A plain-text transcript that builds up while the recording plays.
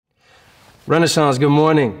Renaissance, good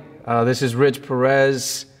morning. This is Rich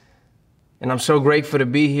Perez, and I'm so grateful to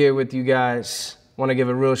be here with you guys. I want to give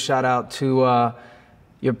a real shout out to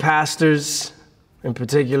your pastors, in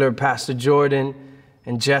particular Pastor Jordan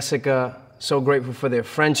and Jessica. So grateful for their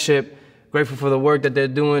friendship, grateful for the work that they're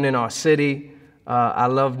doing in our city. I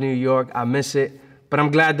love New York. I miss it, but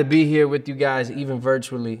I'm glad to be here with you guys, even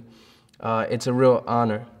virtually. It's a real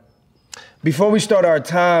honor. Before we start our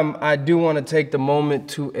time, I do want to take the moment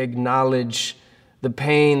to acknowledge the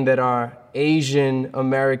pain that our Asian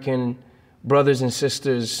American brothers and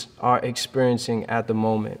sisters are experiencing at the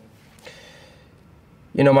moment.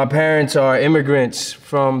 You know, my parents are immigrants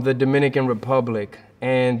from the Dominican Republic,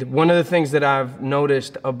 and one of the things that I've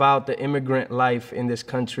noticed about the immigrant life in this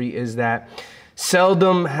country is that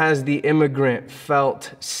seldom has the immigrant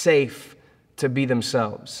felt safe to be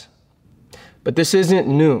themselves. But this isn't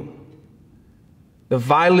new. The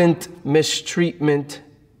violent mistreatment,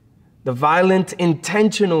 the violent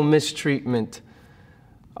intentional mistreatment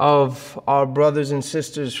of our brothers and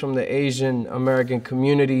sisters from the Asian American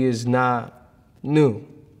community is not new.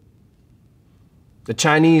 The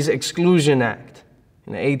Chinese Exclusion Act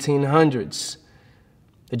in the 1800s,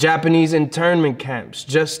 the Japanese internment camps,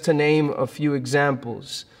 just to name a few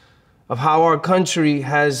examples of how our country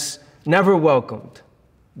has never welcomed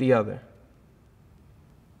the other.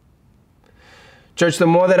 Church, the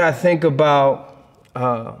more that I think about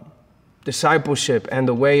discipleship and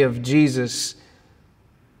the way of Jesus,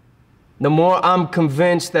 the more I'm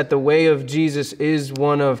convinced that the way of Jesus is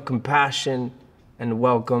one of compassion and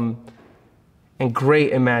welcome and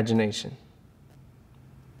great imagination.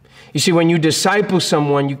 You see, when you disciple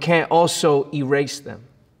someone, you can't also erase them.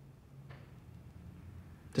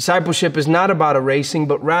 Discipleship is not about erasing,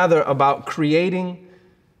 but rather about creating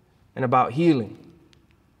and about healing.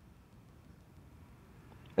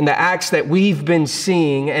 And the acts that we've been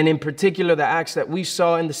seeing, and in particular the acts that we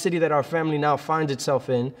saw in the city that our family now finds itself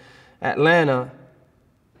in, Atlanta,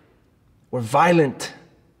 were violent.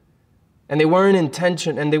 And they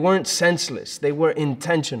weren't senseless. They were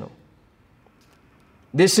intentional.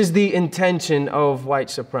 This is the intention of white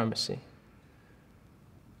supremacy: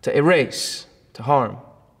 to erase, to harm.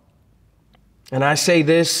 And I say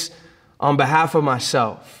this on behalf of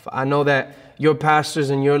myself. I know that your pastors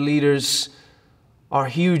and your leaders are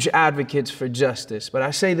huge advocates for justice, but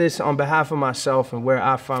I say this on behalf of myself and where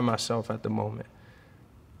I find myself at the moment.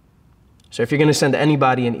 So if you're going to send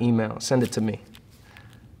anybody an email, send it to me.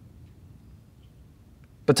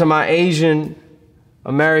 But to my Asian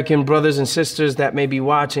American brothers and sisters that may be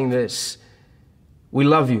watching this, we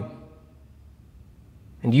love you.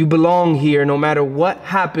 And you belong here no matter what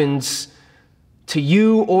happens to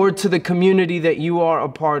you or to the community that you are a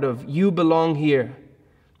part of. You belong here.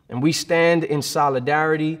 And we stand in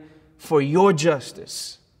solidarity for your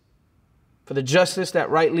justice, for the justice that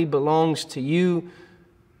rightly belongs to you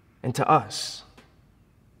and to us.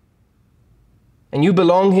 And you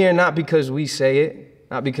belong here not because we say it,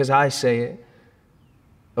 not because I say it,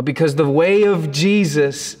 but because the way of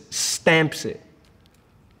Jesus stamps it.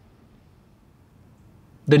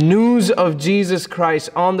 The news of Jesus Christ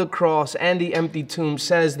on the cross and the empty tomb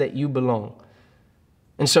says that you belong.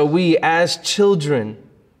 And so we, as children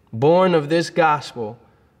born of this gospel,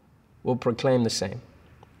 will proclaim the same.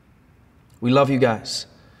 We love you guys,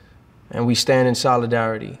 and we stand in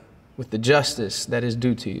solidarity with the justice that is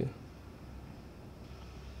due to you.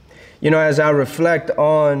 You know, as I reflect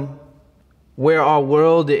on where our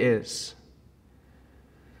world is,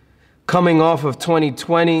 coming off of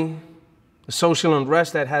 2020, the social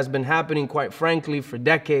unrest that has been happening, quite frankly, for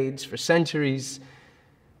decades, for centuries,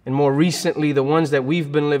 and more recently, the ones that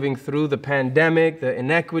we've been living through, the pandemic, the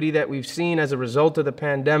inequity that we've seen as a result of the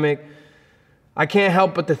pandemic, I can't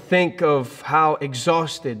help but to think of how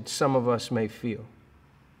exhausted some of us may feel.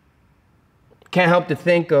 Can't help to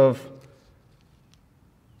think of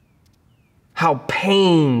how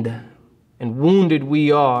pained and wounded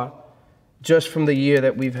we are just from the year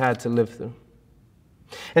that we've had to live through.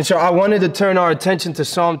 And so I wanted to turn our attention to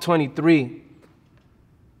Psalm 23.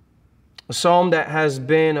 A psalm that has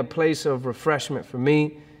been a place of refreshment for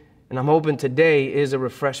me, and I'm hoping today is a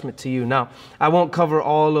refreshment to you. Now, I won't cover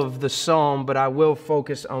all of the psalm, but I will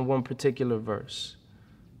focus on one particular verse.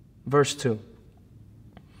 Verse 2.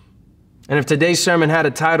 And if today's sermon had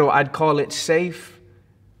a title, I'd call it Safe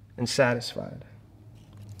and Satisfied.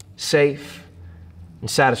 Safe and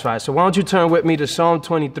satisfied. So why don't you turn with me to Psalm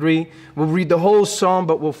 23. We'll read the whole psalm,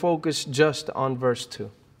 but we'll focus just on verse 2.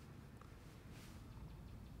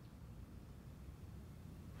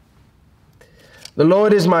 The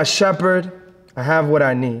Lord is my shepherd, I have what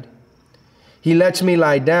I need. He lets me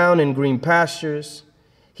lie down in green pastures.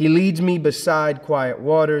 He leads me beside quiet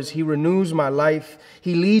waters. He renews my life.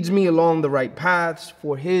 He leads me along the right paths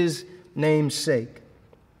for his name's sake.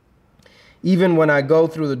 Even when I go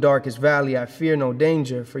through the darkest valley, I fear no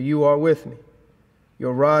danger, for you are with me.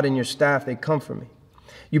 Your rod and your staff, they comfort me.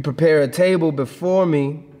 You prepare a table before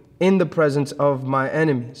me in the presence of my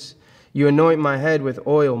enemies. You anoint my head with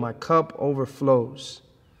oil. My cup overflows.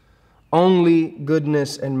 Only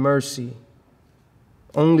goodness and mercy,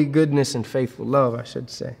 only goodness and faithful love, I should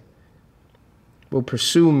say, will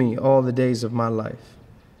pursue me all the days of my life,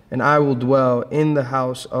 and I will dwell in the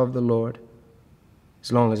house of the Lord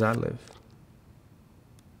as long as I live.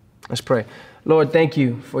 Let's pray. Lord, thank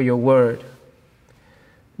you for your word.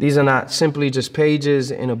 These are not simply just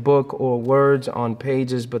pages in a book or words on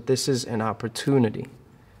pages, but this is an opportunity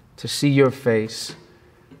to see your face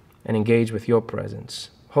and engage with your presence.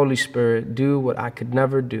 Holy Spirit, do what I could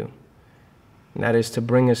never do, and that is to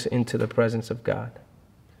bring us into the presence of God,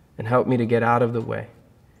 and help me to get out of the way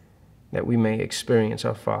that we may experience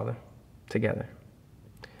our Father together.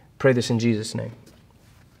 Pray this in Jesus' name.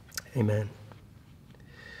 Amen.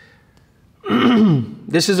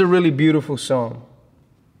 This is a really beautiful psalm.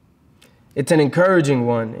 It's an encouraging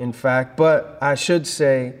one, in fact, but I should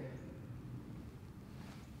say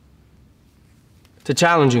it's a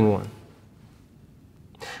challenging one.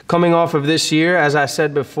 Coming off of this year, as I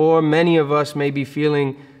said before, many of us may be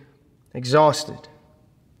feeling exhausted,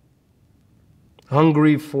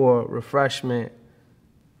 hungry for refreshment,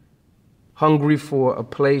 hungry for a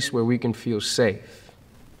place where we can feel safe.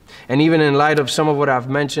 And even in light of some of what I've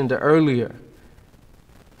mentioned earlier,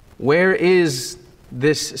 where is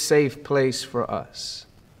this safe place for us?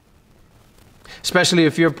 Especially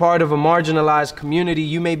if you're part of a marginalized community,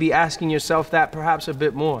 you may be asking yourself that perhaps a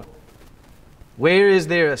bit more. Where is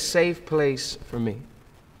there a safe place for me?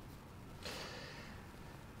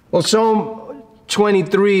 Well, Psalm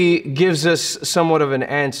 23 gives us somewhat of an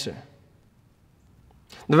answer.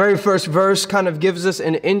 The very first verse kind of gives us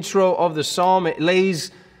an intro of the psalm. It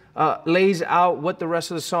lays out what the rest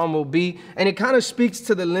of the psalm will be, and it kind of speaks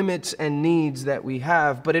to the limits and needs that we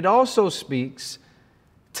have, but it also speaks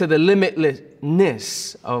to the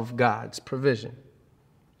limitlessness of God's provision.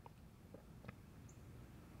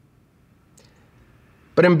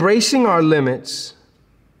 But embracing our limits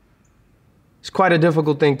is quite a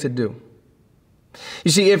difficult thing to do.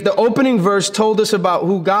 You see, if the opening verse told us about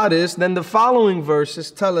who God is, then the following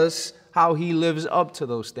verses tell us how he lives up to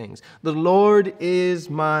those things. The Lord is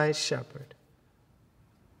my shepherd.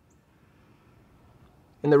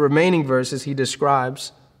 In the remaining verses, he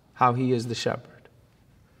describes how he is the shepherd.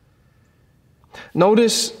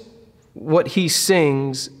 Notice what he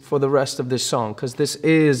sings for the rest of this song, because this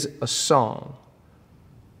is a song.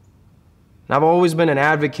 And I've always been an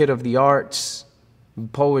advocate of the arts,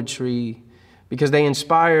 poetry, because they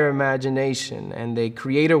inspire imagination and they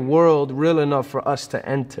create a world real enough for us to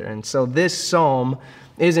enter. And so this psalm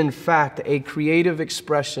is in fact a creative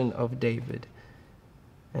expression of David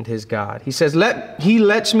and his God. He says, he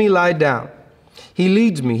lets me lie down. He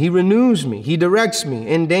leads me. He renews me. He directs me.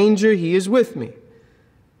 In danger, he is with me.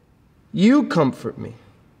 You comfort me.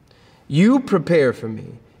 You prepare for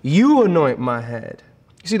me. You anoint my head.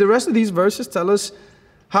 You see, the rest of these verses tell us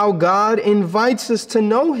how God invites us to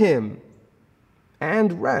know him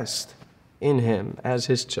and rest in him as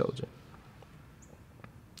his children.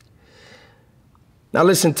 Now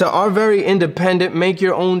listen, to our very independent, make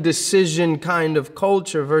your own decision kind of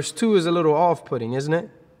culture, verse 2 is a little off-putting, isn't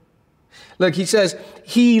it? Look, he says,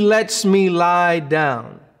 he lets me lie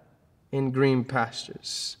down in green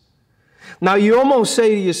pastures. Now you almost say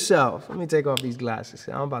to yourself, let me take off these glasses,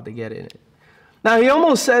 I'm about to get in it. Now you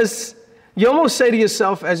almost say to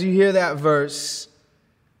yourself as you hear that verse,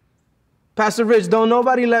 Pastor Rich, don't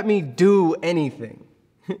nobody let me do anything.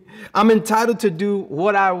 I'm entitled to do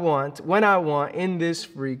what I want, when I want, in this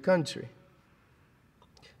free country.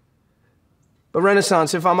 But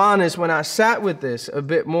Renaissance, if I'm honest, when I sat with this a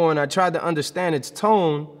bit more and I tried to understand its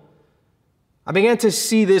tone, I began to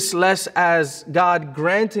see this less as God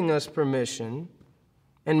granting us permission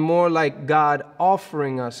and more like God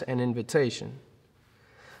offering us an invitation.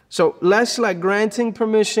 So less like granting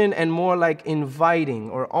permission and more like inviting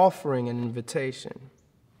or offering an invitation.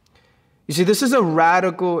 You see, this is a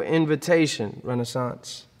radical invitation,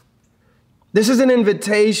 Renaissance. This is an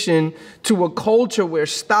invitation to a culture where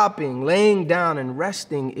stopping, laying down, and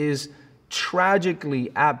resting is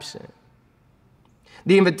tragically absent.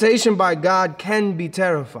 The invitation by God can be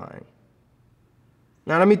terrifying.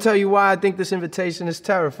 Now, let me tell you why I think this invitation is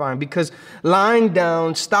terrifying. Because lying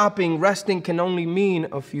down, stopping, resting can only mean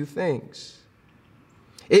a few things.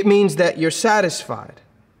 It means that you're satisfied,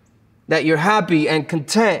 that you're happy and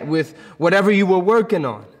content with whatever you were working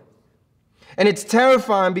on. And it's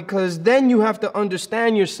terrifying because then you have to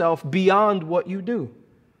understand yourself beyond what you do,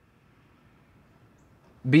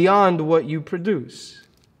 beyond what you produce.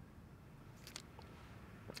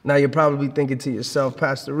 Now you're probably thinking to yourself,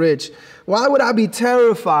 Pastor Rich, why would I be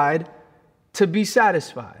terrified to be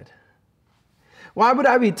satisfied? Why would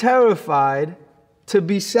I be terrified to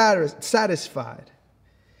be satisfied?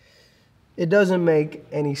 It doesn't make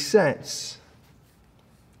any sense.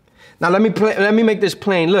 Now let me make this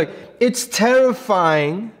plain. Look, it's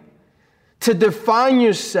terrifying to define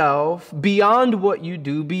yourself beyond what you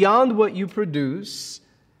do, beyond what you produce,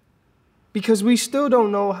 because we still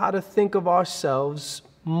don't know how to think of ourselves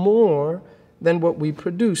more than what we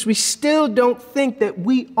produce. We still don't think that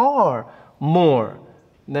we are more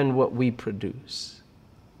than what we produce.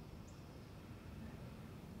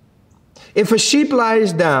 If a sheep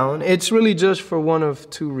lies down, it's really just for one of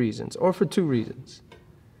two reasons, or for two reasons.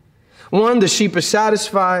 One, the sheep is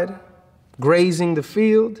satisfied, grazing the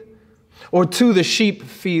field, or two, the sheep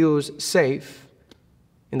feels safe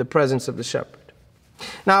in the presence of the shepherd.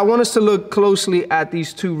 Now, I want us to look closely at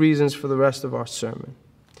these two reasons for the rest of our sermon,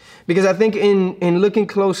 because I think in looking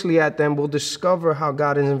closely at them, we'll discover how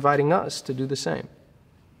God is inviting us to do the same,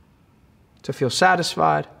 to feel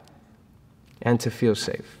satisfied and to feel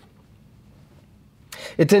safe.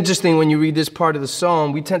 It's interesting when you read this part of the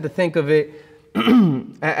psalm, we tend to think of it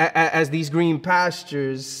as these green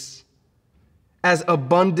pastures, as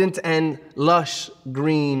abundant and lush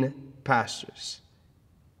green pastures.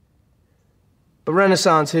 But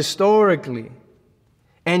Renaissance, historically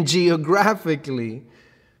and geographically,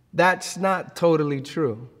 that's not totally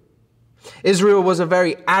true. Israel was a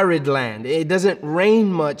very arid land. It doesn't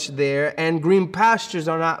rain much there, and green pastures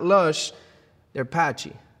are not lush, they're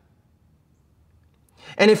patchy.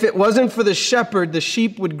 And if it wasn't for the shepherd, the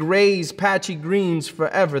sheep would graze patchy greens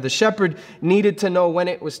forever. The shepherd needed to know when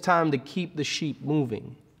it was time to keep the sheep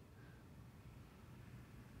moving.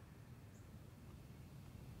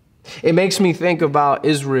 It makes me think about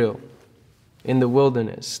Israel in the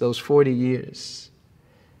wilderness, those 40 years.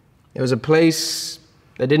 It was a place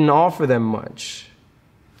that didn't offer them much.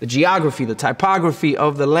 The geography, the typography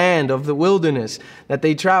of the land, of the wilderness that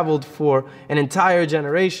they traveled for an entire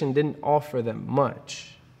generation didn't offer them much.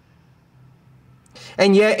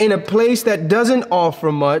 And yet, in a place that doesn't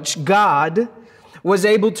offer much, God was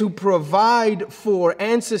able to provide for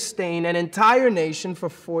and sustain an entire nation for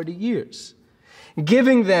 40 years,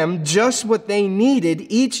 giving them just what they needed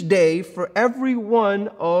each day for every one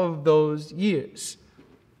of those years.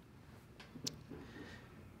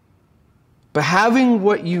 But having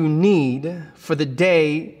what you need for the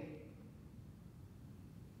day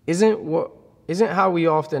isn't how we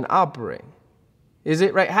often operate. Is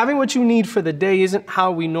it right? Having what you need for the day isn't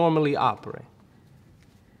how we normally operate.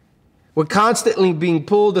 We're constantly being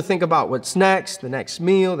pulled to think about what's next, the next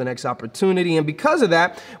meal, the next opportunity. And because of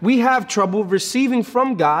that, we have trouble receiving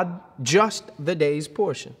from God just the day's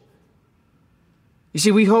portion. You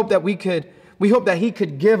see, we hope that He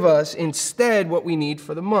could give us instead what we need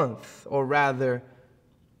for the month, or rather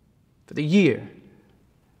for the year,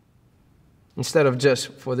 instead of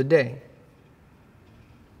just for the day.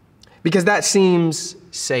 Because that seems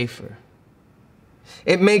safer.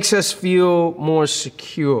 It makes us feel more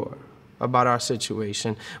secure about our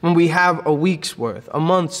situation when we have a week's worth, a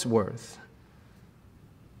month's worth.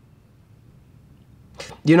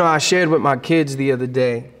 You know, I shared with my kids the other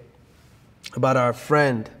day about our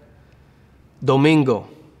friend, Domingo.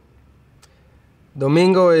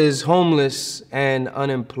 Domingo is homeless and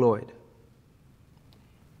unemployed.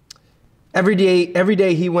 Every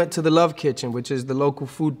day he went to the Love Kitchen, which is the local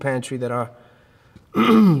food pantry that our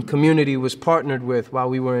community was partnered with while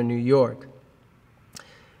we were in New York.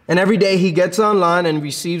 And every day he gets online and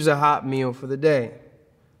receives a hot meal for the day.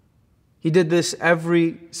 He did this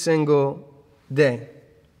every single day.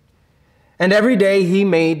 And every day he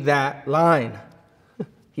made that line.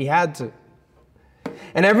 He had to.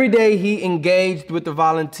 And every day he engaged with the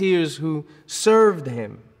volunteers who served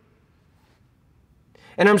him.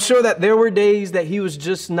 And I'm sure that there were days that he was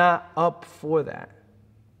just not up for that.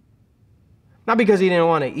 Not because he didn't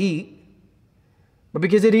want to eat, but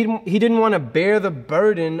because he didn't want to bear the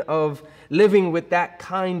burden of living with that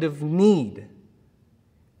kind of need.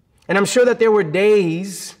 And I'm sure that there were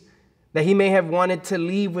days that he may have wanted to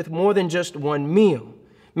leave with more than just one meal,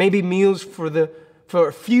 maybe meals for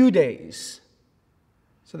a few days,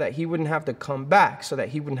 so that he wouldn't have to come back, so that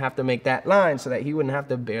he wouldn't have to make that line, so that he wouldn't have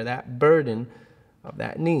to bear that burden of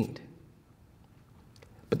that need.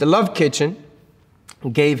 But the Love Kitchen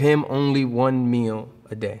gave him only one meal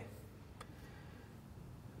a day.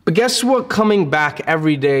 But guess what coming back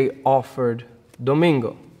every day offered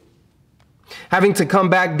Domingo? Having to come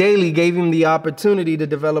back daily gave him the opportunity to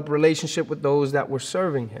develop a relationship with those that were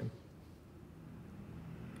serving him.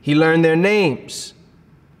 He learned their names,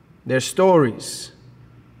 their stories,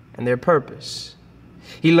 and their purpose.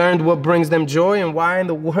 He learned what brings them joy and why in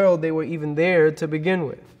the world they were even there to begin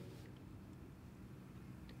with.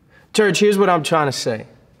 Church, here's what I'm trying to say.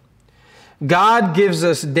 God gives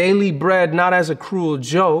us daily bread not as a cruel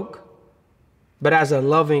joke, but as a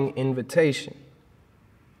loving invitation.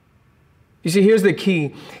 You see, here's the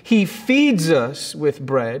key. He feeds us with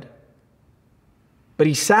bread, but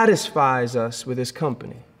he satisfies us with his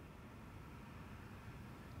company.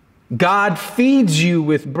 God feeds you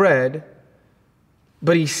with bread,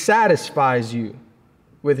 but he satisfies you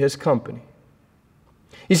with his company.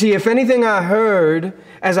 You see, if anything I heard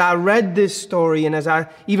as I read this story and as I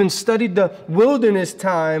even studied the wilderness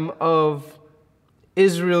time of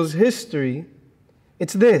Israel's history,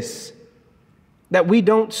 it's this, that we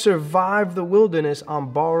don't survive the wilderness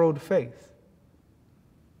on borrowed faith.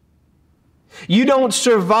 You don't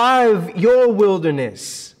survive your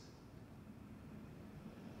wilderness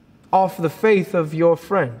off the faith of your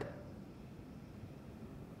friend.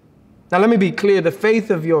 Now, let me be clear, the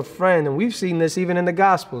faith of your friend, and we've seen this even in the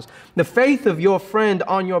Gospels, the faith of your friend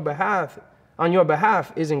on your behalf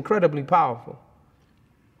is incredibly powerful.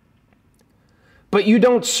 But you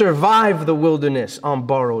don't survive the wilderness on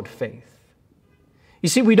borrowed faith. You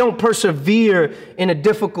see, we don't persevere in a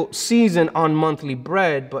difficult season on monthly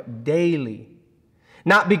bread, but daily.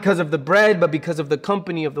 Not because of the bread, but because of the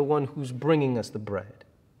company of the one who's bringing us the bread.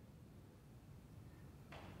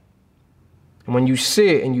 And when you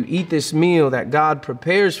sit and you eat this meal that God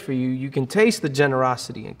prepares for you, you can taste the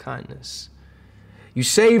generosity and kindness. You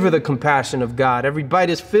savor the compassion of God. Every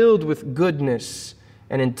bite is filled with goodness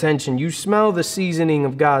and intention. You smell the seasoning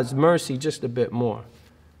of God's mercy just a bit more.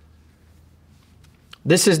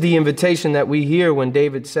 This is the invitation that we hear when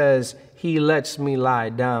David says, "He lets me lie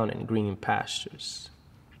down in green pastures."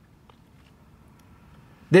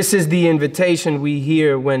 This is the invitation we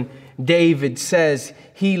hear when David says,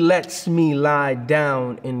 "He lets me lie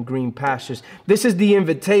down in green pastures." This is the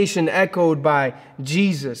invitation echoed by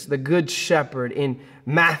Jesus, the Good Shepherd, in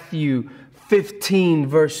Matthew 15,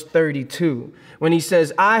 verse 32, when he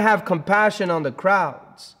says, "I have compassion on the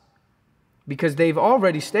crowds because they've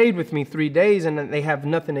already stayed with me 3 days and they have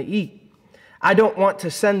nothing to eat. I don't want to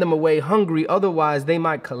send them away hungry, otherwise they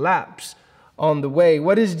might collapse on the way."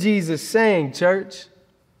 What is Jesus saying, church?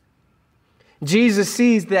 Jesus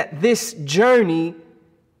sees that this journey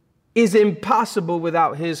is impossible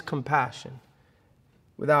without his compassion,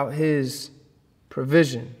 without his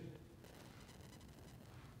provision.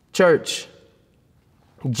 Church,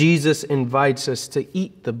 Jesus invites us to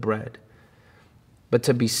eat the bread, but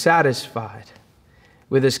to be satisfied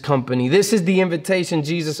with his company. This is the invitation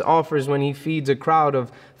Jesus offers when he feeds a crowd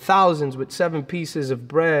of thousands with 7 pieces of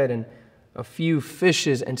bread and a few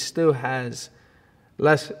fishes and still has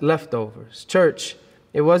less leftovers. Church,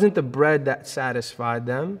 it wasn't the bread that satisfied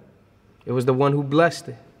them. It was the one who blessed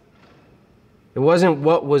it. It wasn't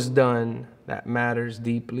what was done that matters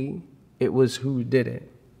deeply. It was who did it.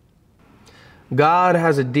 God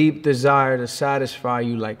has a deep desire to satisfy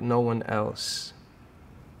you like no one else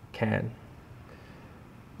can.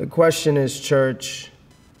 The question is, church,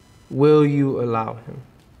 will you allow him?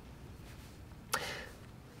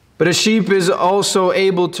 But a sheep is also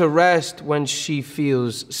able to rest when she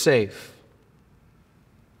feels safe.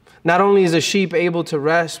 Not only is a sheep able to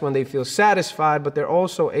rest when they feel satisfied, but they're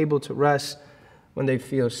also able to rest when they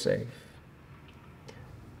feel safe.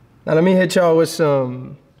 Now let me hit y'all with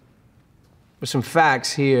some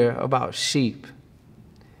facts here about sheep.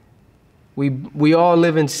 We all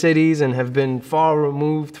live in cities and have been far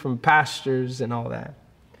removed from pastures and all that.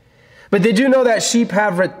 But did you know that sheep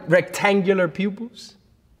have rectangular pupils,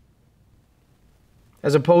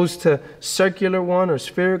 as opposed to circular one or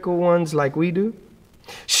spherical ones like we do?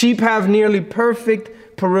 Sheep have nearly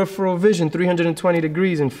perfect peripheral vision, 320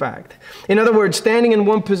 degrees in fact. In other words, standing in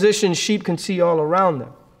one position, sheep can see all around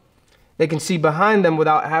them. They can see behind them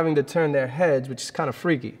without having to turn their heads, which is kind of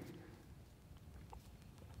freaky.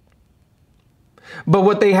 But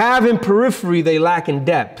what they have in periphery, they lack in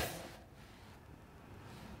depth.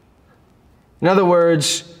 In other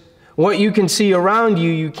words, what you can see around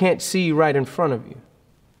you, you can't see right in front of you.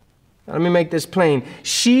 Now, let me make this plain.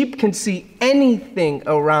 Sheep can see anything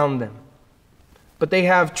around them, but they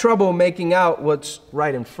have trouble making out what's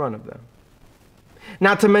right in front of them.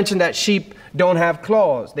 Not to mention that sheep don't have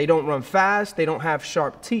claws. They don't run fast. They don't have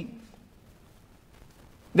sharp teeth.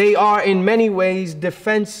 They are in many ways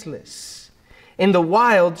defenseless. In the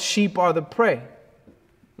wild, sheep are the prey,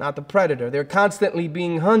 not the predator. They're constantly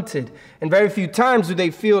being hunted, and very few times do they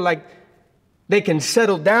feel like they can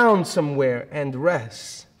settle down somewhere and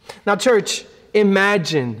rest. Now, church,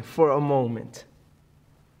 imagine for a moment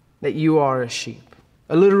that you are a sheep,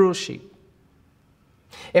 a literal sheep.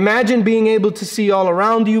 Imagine being able to see all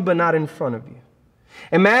around you, but not in front of you.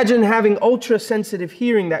 Imagine having ultra-sensitive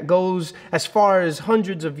hearing that goes as far as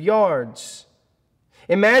hundreds of yards.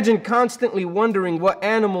 Imagine constantly wondering what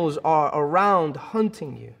animals are around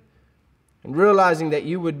hunting you, and realizing that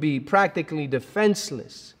you would be practically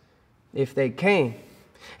defenseless if they came.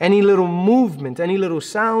 Any little movement, any little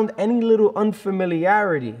sound, any little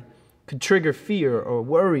unfamiliarity could trigger fear or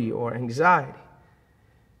worry or anxiety,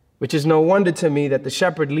 which is no wonder to me that the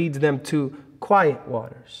shepherd leads them to quiet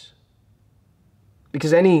waters.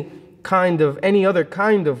 Because any other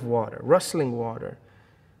kind of water, rustling water,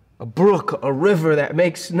 a brook, a river that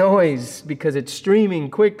makes noise because it's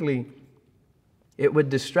streaming quickly, it would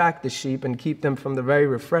distract the sheep and keep them from the very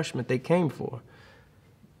refreshment they came for.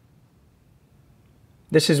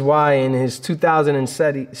 This is why in his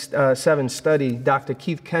 2007 study, Dr.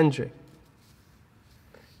 Keith Kendrick,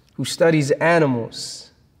 who studies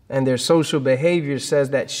animals and their social behavior,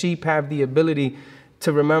 says that sheep have the ability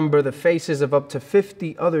to remember the faces of up to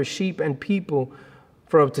 50 other sheep and people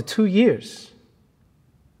for up to 2 years.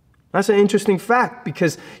 That's an interesting fact,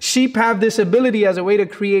 because sheep have this ability as a way to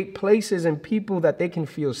create places and people that they can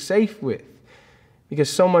feel safe with, because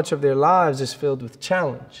so much of their lives is filled with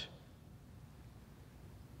challenge.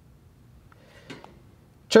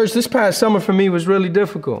 Church, this past summer for me was really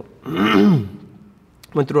difficult.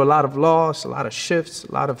 Went through a lot of loss, a lot of shifts,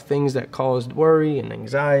 a lot of things that caused worry and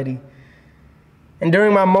anxiety. And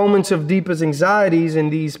during my moments of deepest anxieties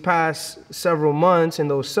in these past several months, in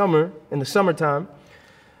the summertime,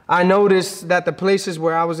 I noticed that the places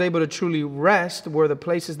where I was able to truly rest were the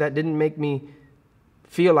places that didn't make me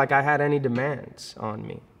feel like I had any demands on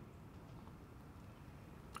me.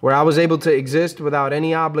 Where I was able to exist without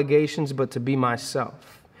any obligations but to be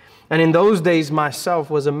myself. And in those days, myself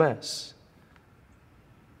was a mess.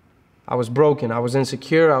 I was broken, I was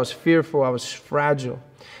insecure, I was fearful, I was fragile.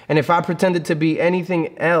 And if I pretended to be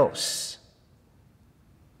anything else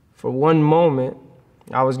for one moment,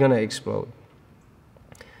 I was going to explode.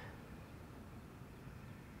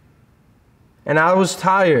 And I was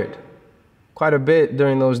tired quite a bit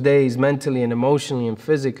during those days, mentally and emotionally and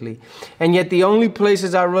physically. And yet the only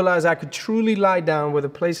places I realized I could truly lie down were the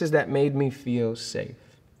places that made me feel safe.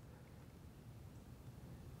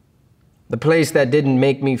 The place that didn't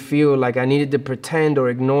make me feel like I needed to pretend or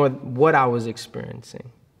ignore what I was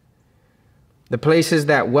experiencing. The places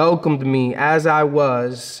that welcomed me as I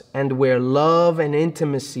was, and where love and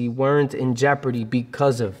intimacy weren't in jeopardy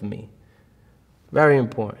because of me. Very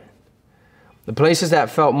important. The places that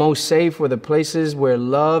felt most safe were the places where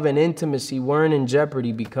love and intimacy weren't in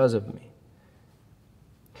jeopardy because of me.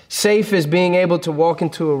 Safe is being able to walk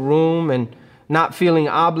into a room and not feeling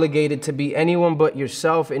obligated to be anyone but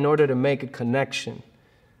yourself in order to make a connection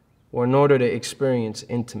or in order to experience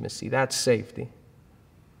intimacy. That's safety.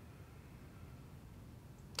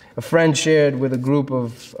 A friend shared with a group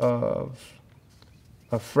of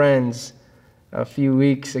friends a few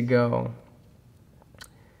weeks ago.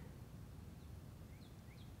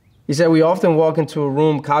 He said, we often walk into a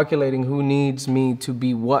room calculating who needs me to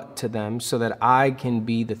be what to them so that I can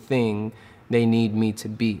be the thing they need me to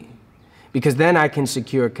be. Because then I can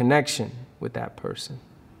secure a connection with that person.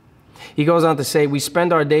 He goes on to say, we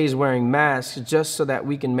spend our days wearing masks just so that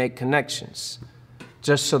we can make connections,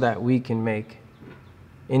 just so that we can make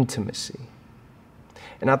intimacy.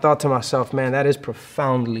 And I thought to myself, man, that is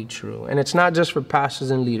profoundly true. And it's not just for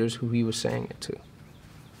pastors and leaders who he was saying it to.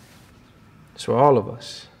 It's for all of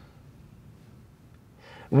us.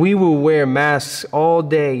 We will wear masks all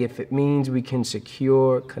day if it means we can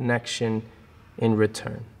secure connection in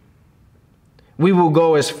return. We will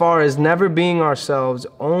go as far as never being ourselves,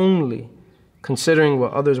 only considering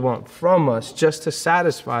what others want from us just to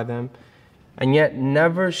satisfy them, and yet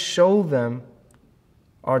never show them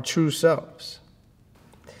our true selves.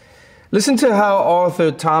 Listen to how author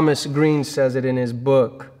Thomas Green says it in his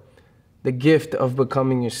book, The Gift of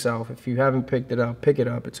Becoming Yourself. If you haven't picked it up, pick it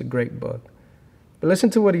up. It's a great book. But listen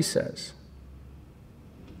to what he says.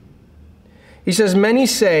 He says, many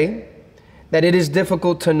say that it is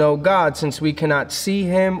difficult to know God since we cannot see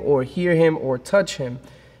him or hear him or touch him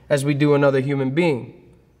as we do another human being.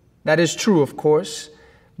 That is true, of course,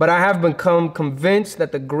 but I have become convinced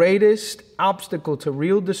that the greatest obstacle to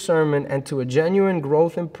real discernment and to a genuine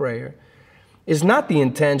growth in prayer is not the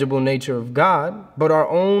intangible nature of God, but our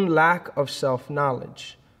own lack of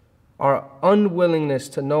self-knowledge, our unwillingness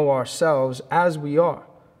to know ourselves as we are.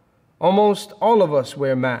 Almost all of us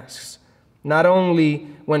wear masks, not only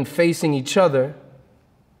when facing each other,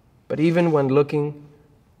 but even when looking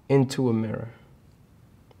into a mirror.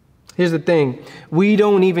 Here's the thing, we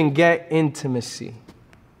don't even get intimacy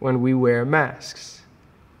when we wear masks.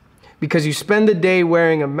 Because you spend the day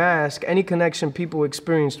wearing a mask, any connection people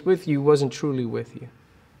experienced with you wasn't truly with you.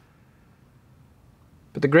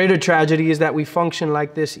 But the greater tragedy is that we function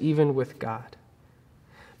like this even with God.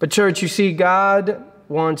 But church, you see, God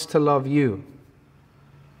wants to love you,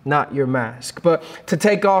 not your mask. But to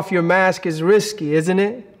take off your mask is risky, isn't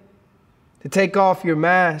it? To take off your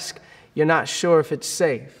mask, you're not sure if it's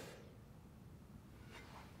safe.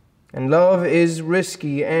 And love is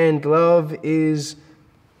risky, and love is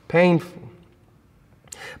painful.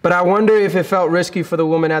 But I wonder if it felt risky for the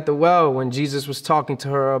woman at the well when Jesus was talking to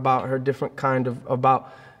her about the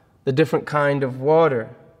different kind of water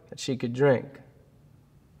that she could drink.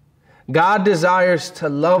 God desires to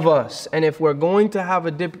love us, and if we're going to have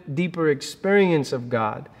a deeper experience of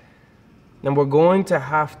God, then we're going to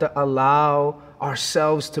have to allow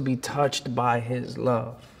ourselves to be touched by His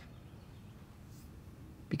love.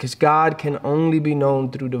 Because God can only be known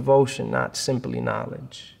through devotion, not simply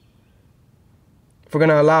knowledge. If we're going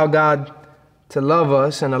to allow God to love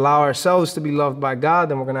us and allow ourselves to be loved by God,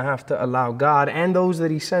 then we're going to have to allow God and those that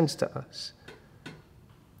He sends to us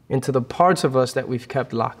into the parts of us that we've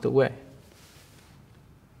kept locked away.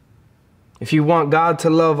 If you want God to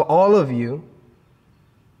love all of you,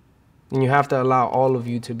 then you have to allow all of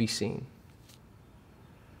you to be seen.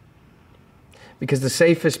 Because the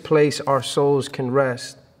safest place our souls can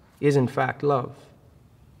rest is in fact love.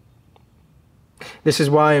 This is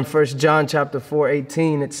why in 1 John chapter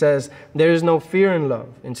 4:18 it says, "There is no fear in love.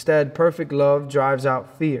 Instead, perfect love drives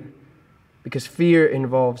out fear, because fear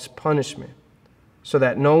involves punishment, so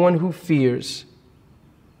that the one who fears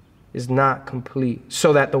is not complete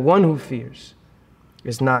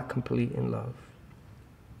in love."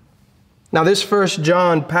 Now, this 1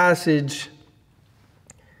 John passage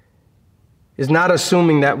is not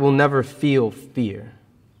assuming that we'll never feel fear.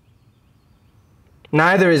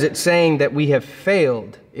 Neither is it saying that we have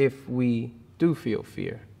failed if we do feel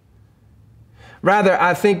fear. Rather,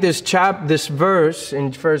 I think this verse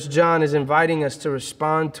in 1 John is inviting us to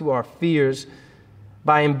respond to our fears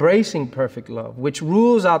by embracing perfect love, which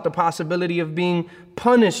rules out the possibility of being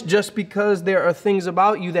punished just because there are things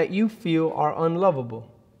about you that you feel are unlovable.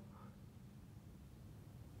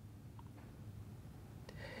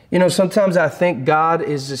 You know, sometimes I think God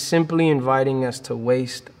is just simply inviting us to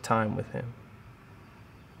waste time with Him.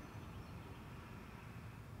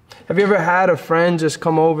 Have you ever had a friend just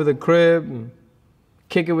come over the crib and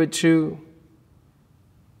kick it with you?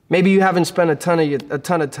 Maybe you haven't spent a ton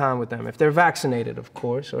of time with them, if they're vaccinated, of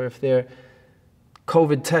course, or if they're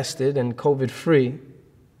COVID tested and COVID free.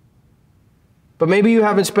 But maybe you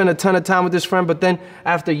haven't spent a ton of time with this friend, but then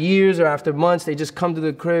after years or after months, they just come to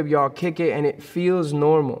the crib, y'all kick it, and it feels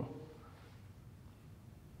normal.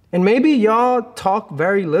 And maybe y'all talk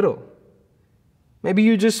very little. Maybe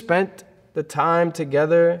you just spent the time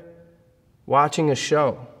together watching a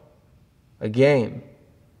show, a game,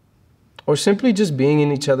 or simply just being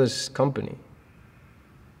in each other's company.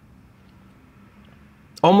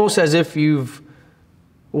 Almost as if you've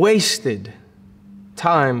wasted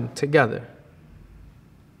time together.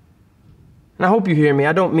 And I hope you hear me.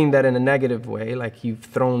 I don't mean that in a negative way, like you've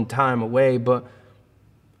thrown time away, but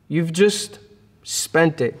you've just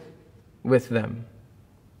spent it with them.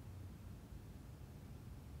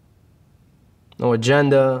 No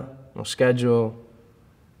agenda, no schedule,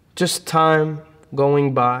 just time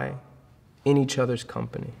going by in each other's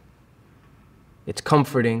company. It's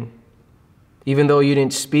comforting. Even though you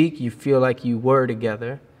didn't speak, you feel like you were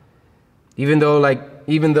together. Even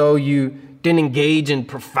though you didn't engage in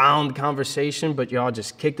profound conversation, but y'all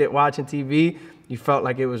just kicked it watching TV, you felt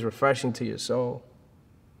like it was refreshing to your soul.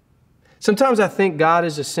 Sometimes I think God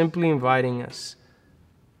is just simply inviting us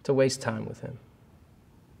to waste time with Him.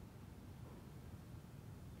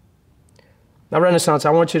 Now, Renaissance,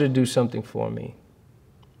 I want you to do something for me.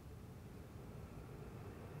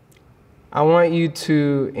 I want you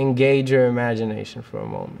to engage your imagination for a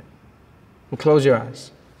moment and close your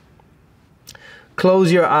eyes.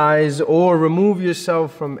 Close your eyes or remove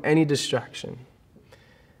yourself from any distraction.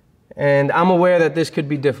 And I'm aware that this could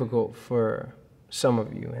be difficult for some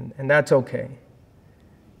of you, and that's okay.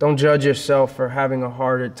 Don't judge yourself for having a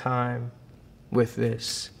harder time with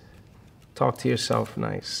this. Talk to yourself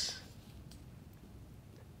nice.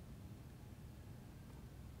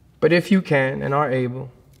 But if you can and are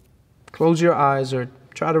able, close your eyes or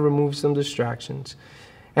try to remove some distractions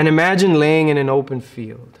And imagine laying in an open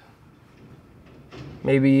field.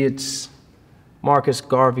 Maybe it's Marcus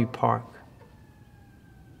Garvey Park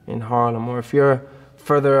in Harlem, or if you're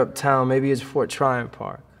further uptown, maybe it's Fort Tryon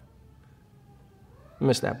Park. I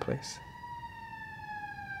miss that place.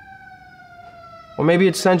 Or maybe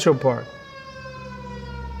it's Central Park.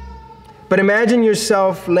 But imagine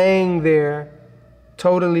yourself laying there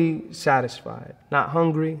totally satisfied, not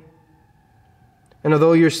hungry. And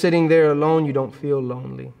although you're sitting there alone, you don't feel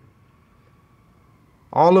lonely.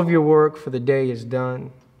 All of your work for the day is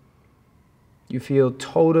done. You feel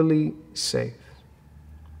totally safe.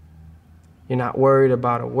 You're not worried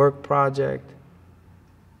about a work project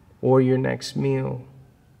or your next meal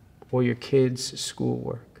or your kids'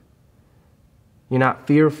 schoolwork. You're not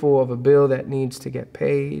fearful of a bill that needs to get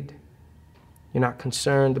paid. You're not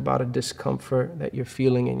concerned about a discomfort that you're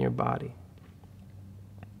feeling in your body.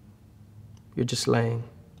 You're just laying,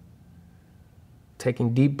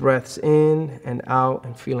 taking deep breaths in and out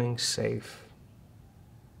and feeling safe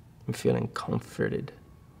and feeling comforted.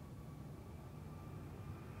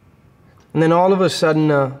 And then all of a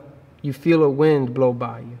sudden, you feel a wind blow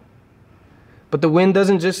by you. But the wind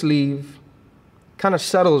doesn't just leave, it kind of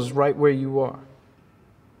settles right where you are.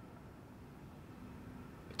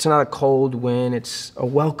 It's not a cold wind, it's a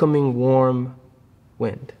welcoming, warm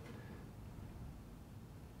wind.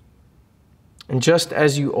 And just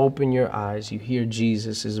as you open your eyes, you hear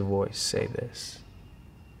Jesus' voice say this: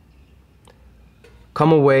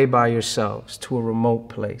 "Come away by yourselves to a remote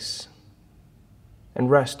place and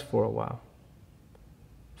rest for a while.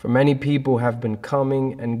 For many people have been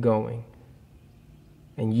coming and going,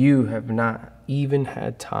 and you have not even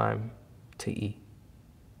had time to eat."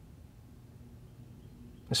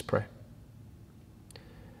 Let's pray.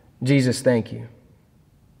 Jesus, thank you.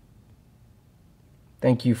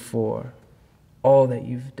 Thank you for all that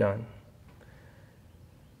you've done.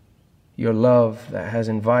 Your love that has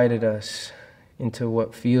invited us into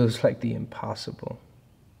what feels like the impossible.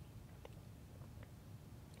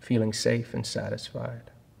 Feeling safe and satisfied.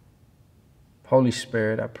 Holy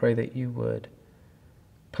Spirit, I pray that you would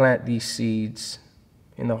plant these seeds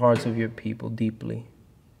in the hearts of your people deeply,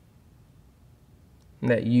 and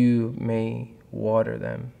that you may water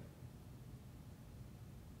them,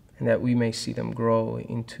 and that we may see them grow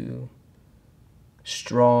into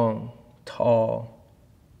strong, tall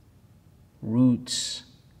roots,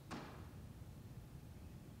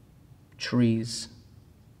 trees.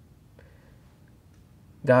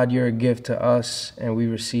 God, you're a gift to us, and we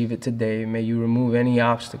receive it today. May you remove any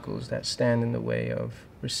obstacles that stand in the way of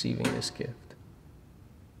receiving this gift.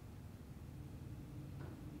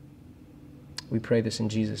 We pray this in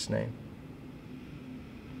Jesus' name.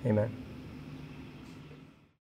 Amen.